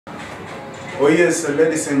Oh yes,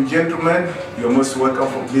 ladies and gentlemen, you're most welcome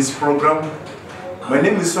for this program. My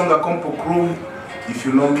name is Compo Crew. If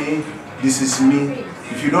you know me, this is me.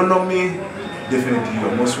 If you don't know me, definitely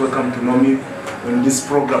you're most welcome to know me in this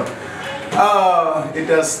program.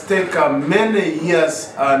 It has taken many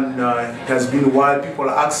years and it has been a while.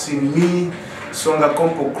 People are asking me,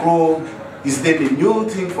 Compo Crew, is there a new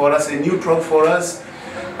thing for us, a new track for us?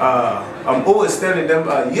 I'm always telling them,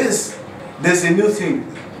 yes, there's a new thing.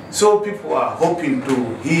 So people are hoping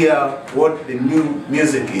to hear what the new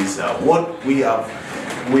music is, what we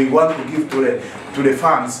want to give to the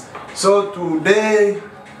fans. So today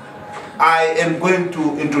I am going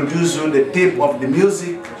to introduce you the tape of the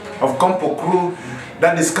music of Compo Crew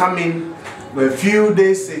that is coming a few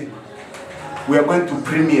days. We are going to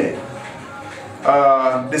premiere.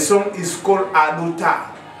 The song is called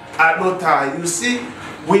Aduta. Aduta, you see,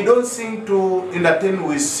 we don't sing to entertain,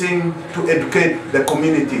 we sing to educate the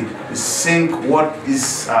community. We sing what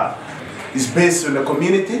is based on the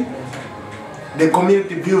community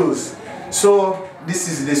views. So this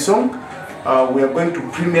is the song we are going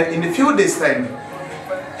to premiere in a few days' time.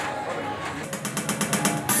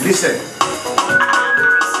 Listen.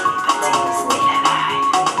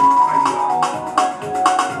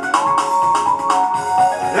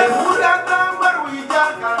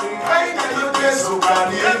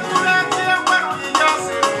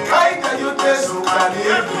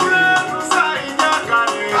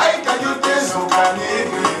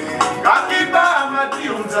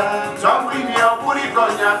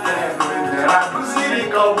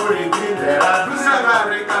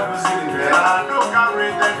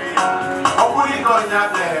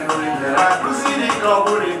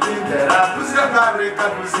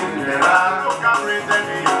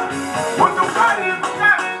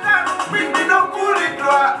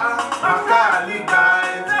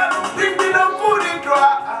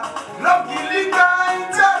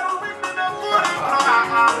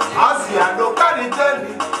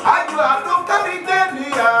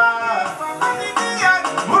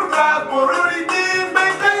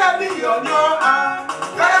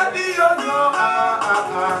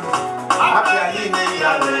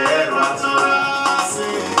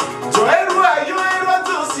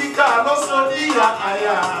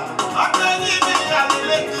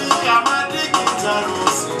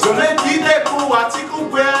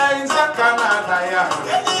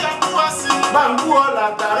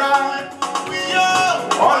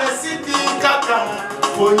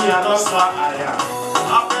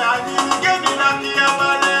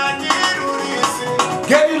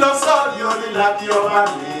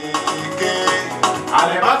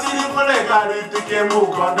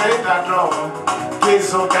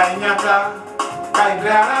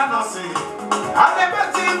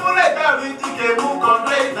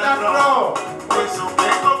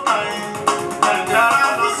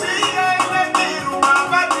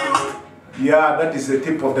 Yeah, that is the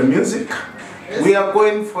tip of the music. We are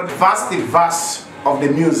going for the first verse of the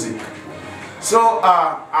music. So,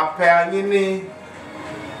 apeanyini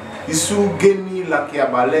isu geni la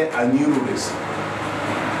kiabale anyurures.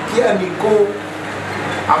 Kia niko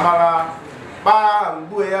amala ba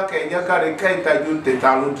mbuwe ya kenya kare kaita jute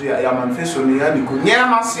taludri ya manfeso ni ya niko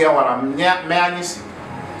nyama siya wala meanyisi.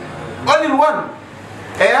 Only one.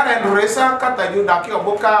 Eyare nduresa kata juda ki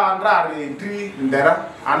oboka andrare tri ndera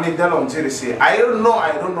ani delon say I don't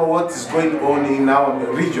know what is going on in our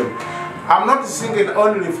region. I'm not singing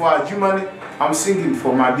only for Germany, I'm singing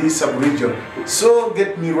for Madi sub-region. So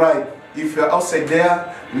get me right, if you're outside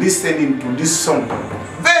there listening to this song.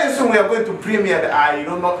 Very soon we are going to premiere the, I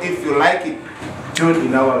don't know if you like it, join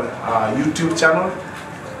in our YouTube channel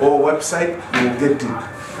or website, you'll get it.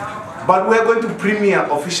 But we're going to premiere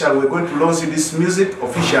officially, we're going to launch this music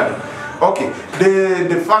officially. Okay,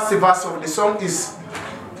 the first verse of the song is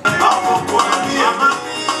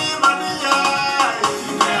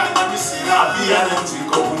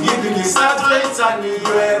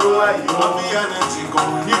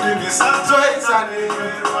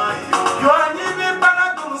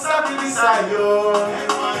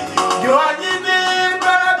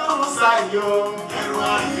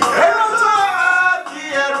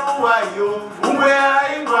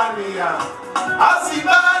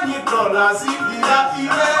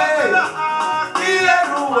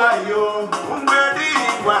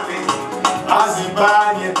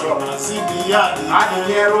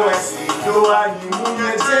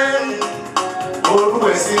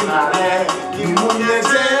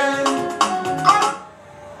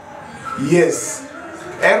yes.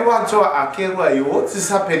 What is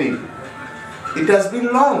happening? It has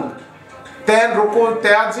been long.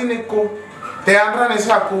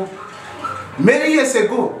 Many years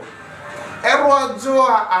ago, Erwa jo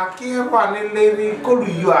akirwa neleri kolu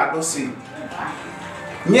yo adosi.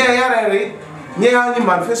 Nya yarere nya ni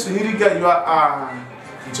manifesto niriga yo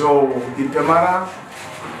jo ipemara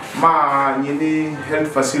ma nyini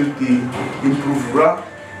health facility improve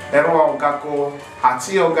erwa gako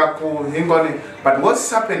ati ogako hingoni. But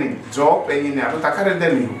what's happening? Jo penini Aduta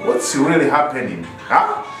karendeni. What's really happening?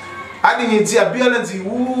 Huh? Adi ni dia balance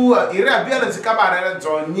ire balance kabara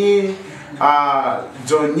joni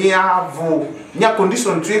joni avu nya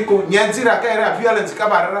condition triko nya dira ka ire balance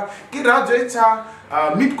kabara kira jo eta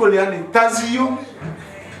mid koliani tazio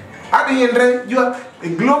adi yendre yo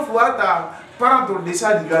glove wata parador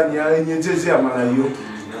decide ganya nyejeje amana yo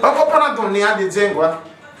oko parador ni adi jengwa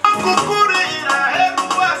akukure ira heru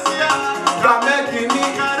wasia gameti ni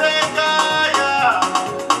kareka ya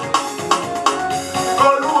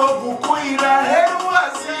kolu obuku ira heru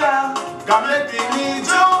wasia gameti ni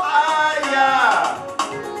jo aya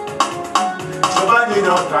Jobani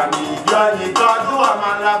no tani yani kadu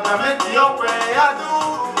amala gameti ope adu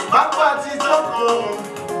bakwati joko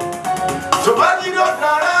Jobani no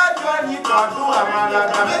tara yani kadu amala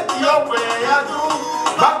gameti ope adu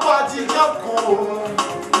bakwati joko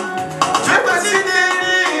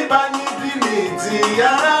Jebesini bani biniti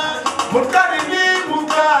yara mukari ni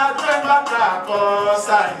muka twembaka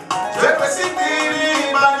kosai Jebesini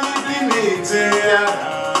bani biniti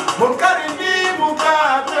yara mukari ni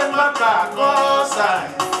muka twembaka kosai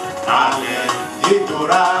Ale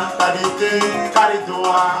idora kadite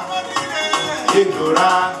karidoa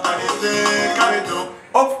idora kadite karido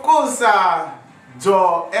Of course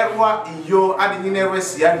jo erwa iyo adi ninewe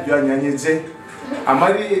siya diyo nyanyeje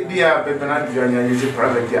Amari dia bebena dianya yezi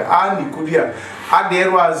private ya ni kudia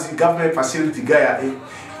aderwa zi government facility gaya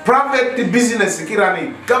private business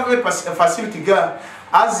kirani government facility ga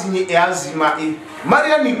azinye azima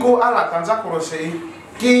Maria niko ala tanza korose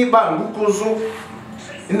ki ba ngukuzo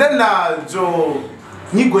ndena jo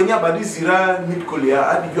nyigonya badizira mitkolia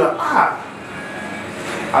adijwa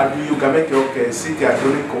adu yugameke okay siti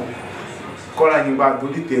adoniko kola nyimba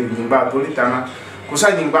dolite nyimba dolitana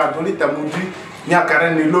kusa nyimba dolita mudri nya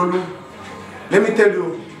karene lolu. Let me tell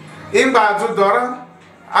you, imba zo dora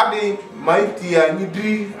abi maiti ya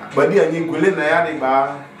nyidri badi ya nyigule na yade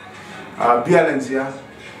ba bialenzia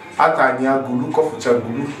ata nya gulu kofucha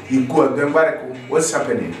gulu igu agambare ko what's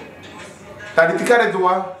happening tadi tikare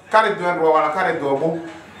doa kare doa wala kare doa bo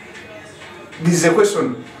this is a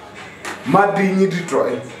question madri nyidri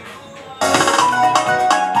troe